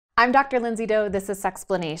I'm Dr. Lindsay Doe, this is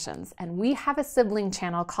Sexplanations, and we have a sibling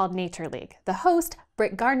channel called Nature League. The host,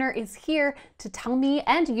 Brit Garner, is here to tell me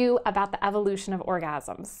and you about the evolution of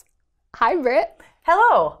orgasms. Hi, Brit.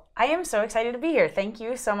 Hello. I am so excited to be here. Thank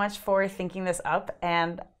you so much for thinking this up,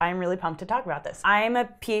 and I'm really pumped to talk about this. I'm a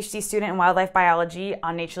PhD student in wildlife biology.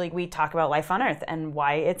 On Nature League, we talk about life on Earth and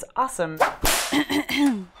why it's awesome.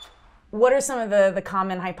 What are some of the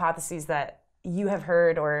common hypotheses that you have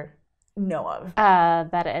heard or know of?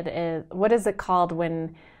 That it is, what is it called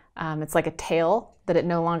when it's like a tail, that it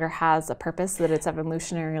no longer has a purpose, that it's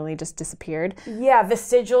evolutionarily just disappeared? Yeah,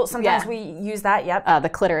 vestigial, sometimes we use that, yep. The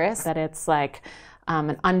clitoris, that it's like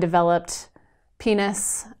an undeveloped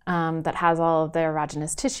penis that has all of the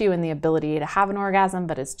erogenous tissue and the ability to have an orgasm,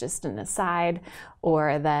 but it's just an aside,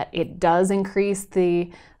 or that it does increase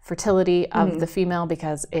the fertility of the female,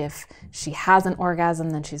 because if she has an orgasm,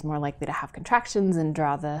 then she's more likely to have contractions and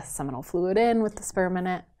draw the seminal fluid in with the sperm in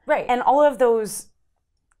it. Right, and all of those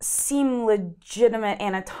seem legitimate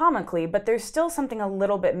anatomically, but there's still something a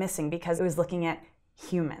little bit missing because it was looking at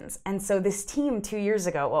humans. And so this team 2 years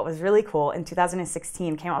ago, what was really cool, in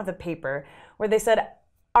 2016, came out with a paper where they said,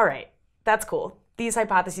 all right, that's cool. These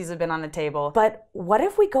hypotheses have been on the table, but what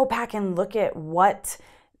if we go back and look at what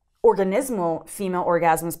organismal female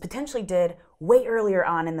orgasms potentially did way earlier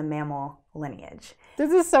on in the mammal lineage?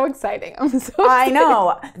 This is so exciting. I'm so excited. I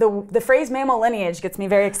know. The phrase mammal lineage gets me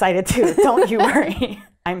very excited too. Don't you worry.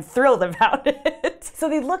 I'm thrilled about it. So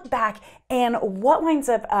they look back, and what winds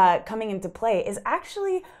up coming into play is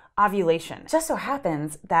actually ovulation. It just so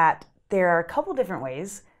happens that there are a couple different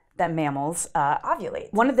ways that mammals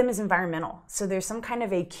ovulate. One of them is environmental. So there's some kind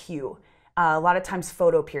of a cue. A lot of times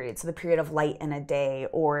photoperiod, so the period of light in a day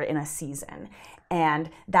or in a season. And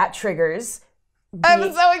that triggers...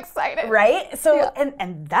 I'm so excited. Right? So, yeah.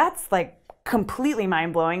 and that's like completely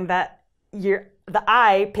mind-blowing that the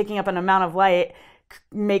eye picking up an amount of light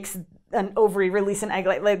makes an ovary release an egg.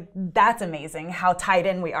 Like that's amazing how tied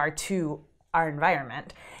in we are to our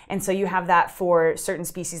environment. And so you have that for certain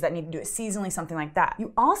species that need to do it seasonally, something like that.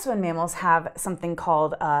 You also in mammals have something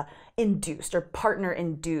called induced or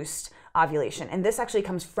partner-induced ovulation. And this actually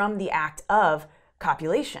comes from the act of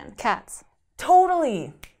copulation. Cats.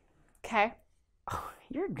 Totally. Okay. Oh,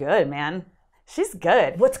 you're good, man. She's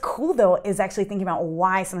good. What's cool though is actually thinking about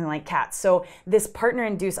why something like cats. So this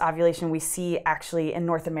partner-induced ovulation we see actually in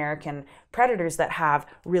North American predators that have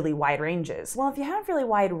really wide ranges. Well, if you have really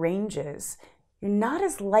wide ranges, you're not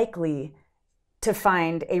as likely to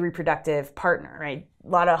find a reproductive partner, right? A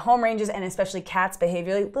lot of home ranges, and especially cats,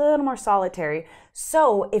 behaviorally a little more solitary.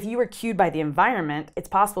 So if you were cued by the environment, it's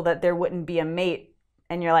possible that there wouldn't be a mate,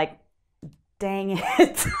 and you're like, dang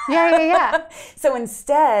it. Yeah. So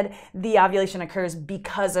instead, the ovulation occurs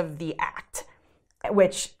because of the act,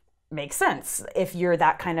 which makes sense if you're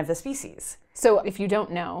that kind of a species. So if you don't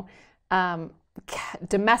know,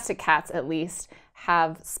 domestic cats at least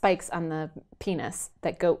have spikes on the penis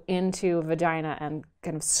that go into a vagina and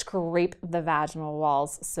kind of scrape the vaginal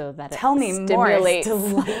walls so that Tell it me stimulates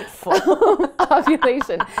more. It's delightful.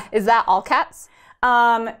 ovulation. Is that all cats?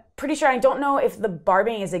 Pretty sure. I don't know if the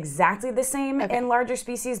barbing is exactly the same in larger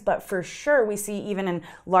species, but for sure we see even in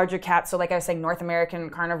larger cats. So like I was saying, North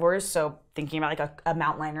American carnivores, so thinking about like a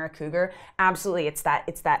mountain lion or a cougar, absolutely it's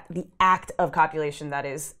the act of copulation that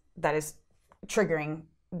is triggering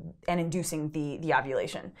and inducing the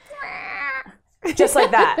ovulation. Just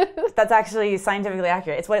like that. That's actually scientifically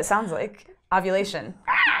accurate. It's what it sounds like. Ovulation.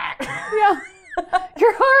 Yeah.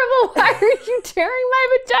 You're horrible. Why are you tearing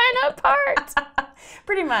my vagina apart?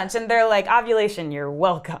 Pretty much. And they're like, ovulation, you're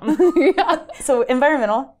welcome. Yeah. So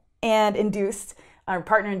environmental and induced, or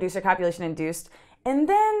partner-induced or copulation-induced. And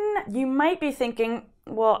then you might be thinking,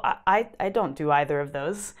 well, I don't do either of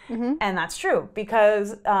those. And that's true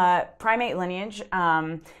because primate lineage,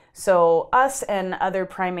 so us and other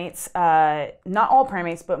primates, not all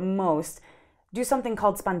primates, but most, do something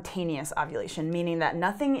called spontaneous ovulation, meaning that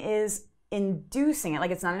nothing is inducing it.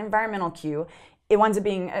 Like it's not an environmental cue. It winds up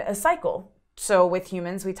being a cycle. So with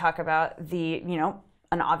humans, we talk about an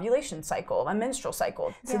ovulation cycle, a menstrual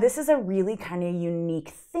cycle. Yeah. So this is a really kind of unique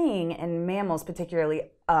thing in mammals, particularly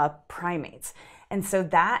primates. And so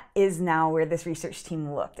that is now where this research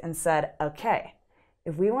team looked and said, okay,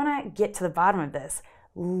 if we want to get to the bottom of this,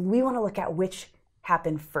 we want to look at which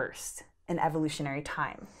happened first in evolutionary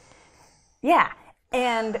time. Yeah.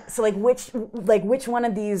 And so which one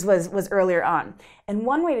of these was earlier on? And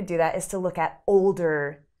one way to do that is to look at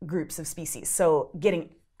older groups of species. So getting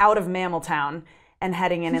out of mammal town and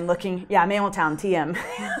heading in and looking, mammal town, TM.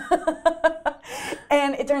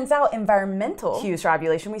 And it turns out environmental cues for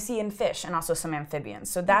ovulation we see in fish and also some amphibians.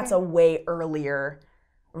 So that's a way earlier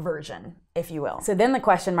version, if you will. So then the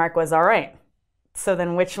question mark was, all right, so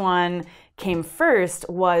then which one came first?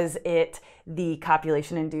 Was it the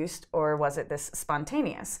copulation-induced or was it this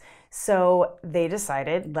spontaneous? So they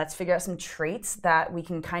decided, let's figure out some traits that we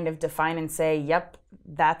can kind of define and say, yep,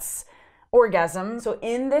 that's orgasm. So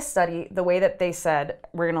in this study, the way that they said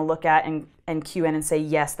we're going to look at and cue in and say,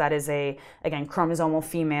 yes, that is a, again, chromosomal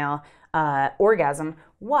female orgasm,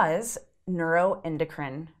 was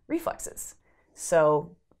neuroendocrine reflexes.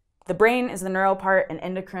 So the brain is the neural part, and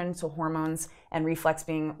endocrine, so hormones, and reflex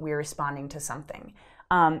being we're responding to something.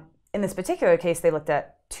 In this particular case, they looked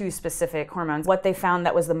at 2 specific hormones. What they found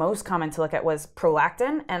that was the most common to look at was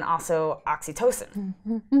prolactin and also oxytocin.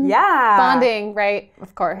 Yeah. Bonding, right?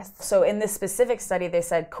 Of course. So in this specific study, they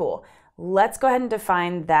said, cool, let's go ahead and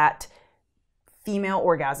define that female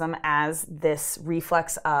orgasm as this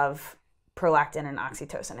reflex of prolactin and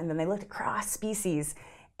oxytocin. And then they looked across species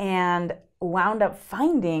and wound up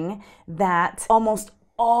finding that almost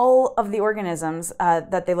all of the organisms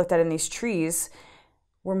that they looked at in these trees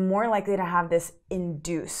were more likely to have this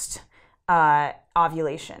induced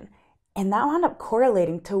ovulation. And that wound up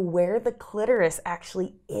correlating to where the clitoris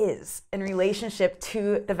actually is in relationship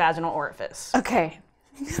to the vaginal orifice. Okay.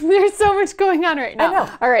 There's so much going on right now. I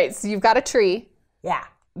know. All right, so you've got a tree. Yeah.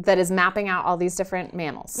 That is mapping out all these different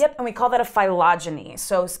mammals. Yep, and we call that a phylogeny.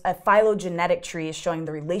 So a phylogenetic tree is showing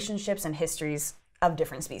the relationships and histories of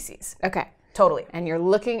different species. Okay. Totally. And you're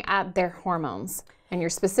looking at their hormones, and you're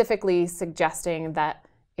specifically suggesting that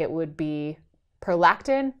it would be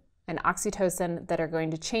prolactin and oxytocin that are going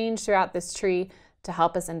to change throughout this tree to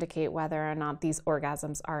help us indicate whether or not these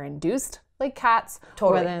orgasms are induced, like cats,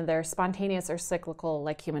 or whether they're spontaneous or cyclical,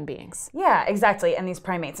 like human beings. Yeah, exactly, and these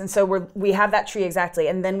primates. And so we have that tree exactly,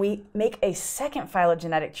 and then we make a second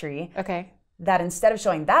phylogenetic tree that instead of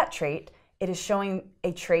showing that trait, it is showing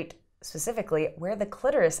a trait specifically where the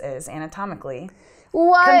clitoris is anatomically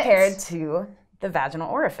compared to the vaginal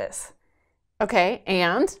orifice. Okay,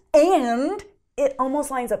 and it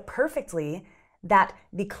almost lines up perfectly that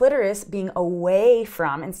the clitoris being away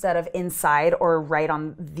from instead of inside or right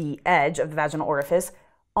on the edge of the vaginal orifice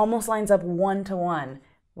almost lines up 1-to-1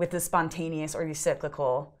 with the spontaneous or the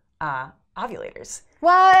cyclical ovulators.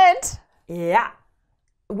 What? Yeah.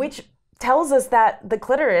 Which tells us that the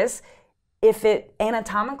clitoris, if it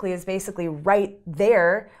anatomically is basically right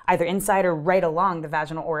there, either inside or right along the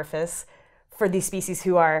vaginal orifice, for these species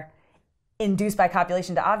who are induced by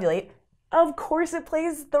copulation to ovulate, of course it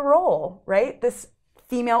plays the role, right? This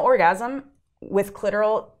female orgasm with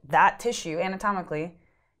clitoral, that tissue anatomically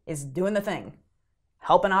is doing the thing,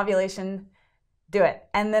 helping ovulation do it.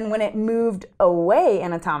 And then when it moved away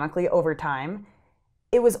anatomically over time,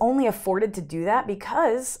 it was only afforded to do that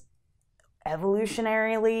because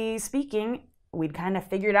evolutionarily speaking, we'd kind of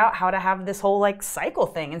figured out how to have this whole like cycle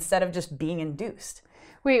thing instead of just being induced.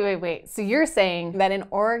 Wait. So you're saying that in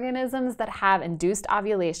organisms that have induced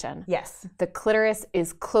ovulation, yes, the clitoris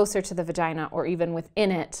is closer to the vagina or even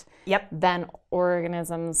within it than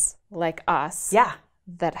organisms like us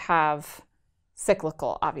that have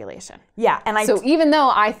cyclical ovulation. Yeah, and so even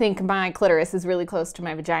though I think my clitoris is really close to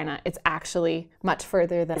my vagina, it's actually much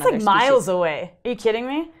further than other like species. Miles away. Are you kidding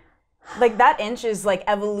me? Like that inch is like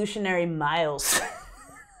evolutionary miles.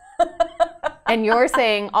 And you're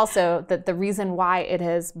saying also that the reason why it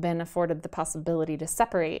has been afforded the possibility to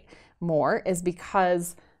separate more is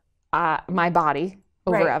because my body,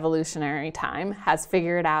 over evolutionary time, has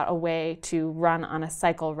figured out a way to run on a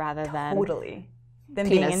cycle rather than than penis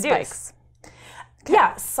being induced. spikes. Okay.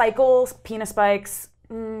 Yeah, cycles, penis spikes,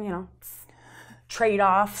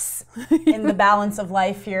 trade-offs in the balance of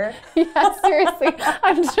life here. Yeah, seriously.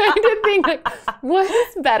 I'm trying to think, like, what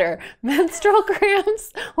is better, menstrual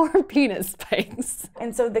cramps or penis spikes?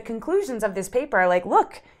 And so the conclusions of this paper are like,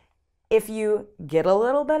 look, if you get a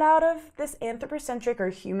little bit out of this anthropocentric or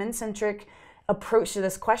human-centric approach to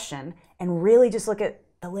this question and really just look at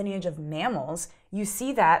the lineage of mammals, you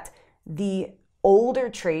see that the older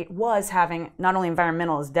trait was having, not only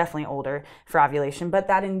environmental is definitely older for ovulation, but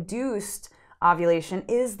that induced ovulation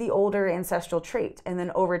is the older ancestral trait. And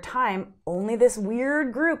then over time, only this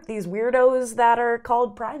weird group, these weirdos that are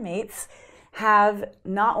called primates, have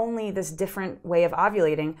not only this different way of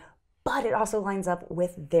ovulating, but it also lines up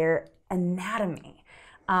with their anatomy,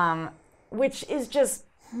 which is just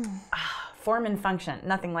form and function,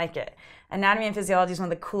 nothing like it. Anatomy and physiology is one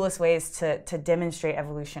of the coolest ways to demonstrate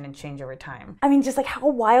evolution and change over time. I mean, just like how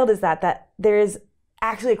wild is that there is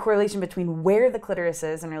actually a correlation between where the clitoris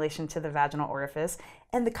is in relation to the vaginal orifice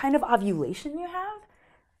and the kind of ovulation you have?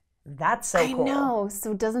 That's so cool. I know.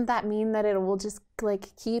 So doesn't that mean that it will just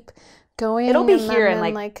like keep going? It'll be here in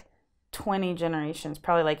like 20 generations,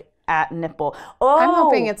 probably like at nipple. Oh, I'm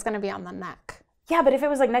hoping it's going to be on the neck. Yeah, but if it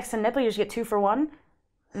was like next to nipple, you just get 2 for 1.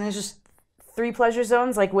 And there's just 3 pleasure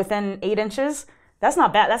zones like within 8 inches. That's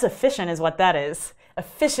not bad. That's efficient is what that is.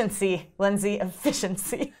 Efficiency, Lindsay,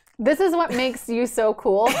 efficiency. This is what makes you so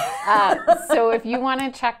cool. So if you want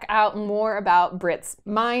to check out more about Brit's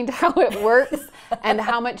mind, how it works, and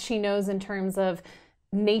how much she knows in terms of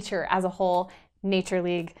nature as a whole, Nature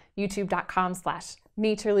League,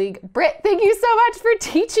 youtube.com/Nature League. Brit, thank you so much for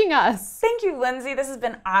teaching us. Thank you, Lindsay. This has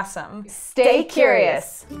been awesome. Stay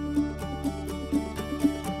curious.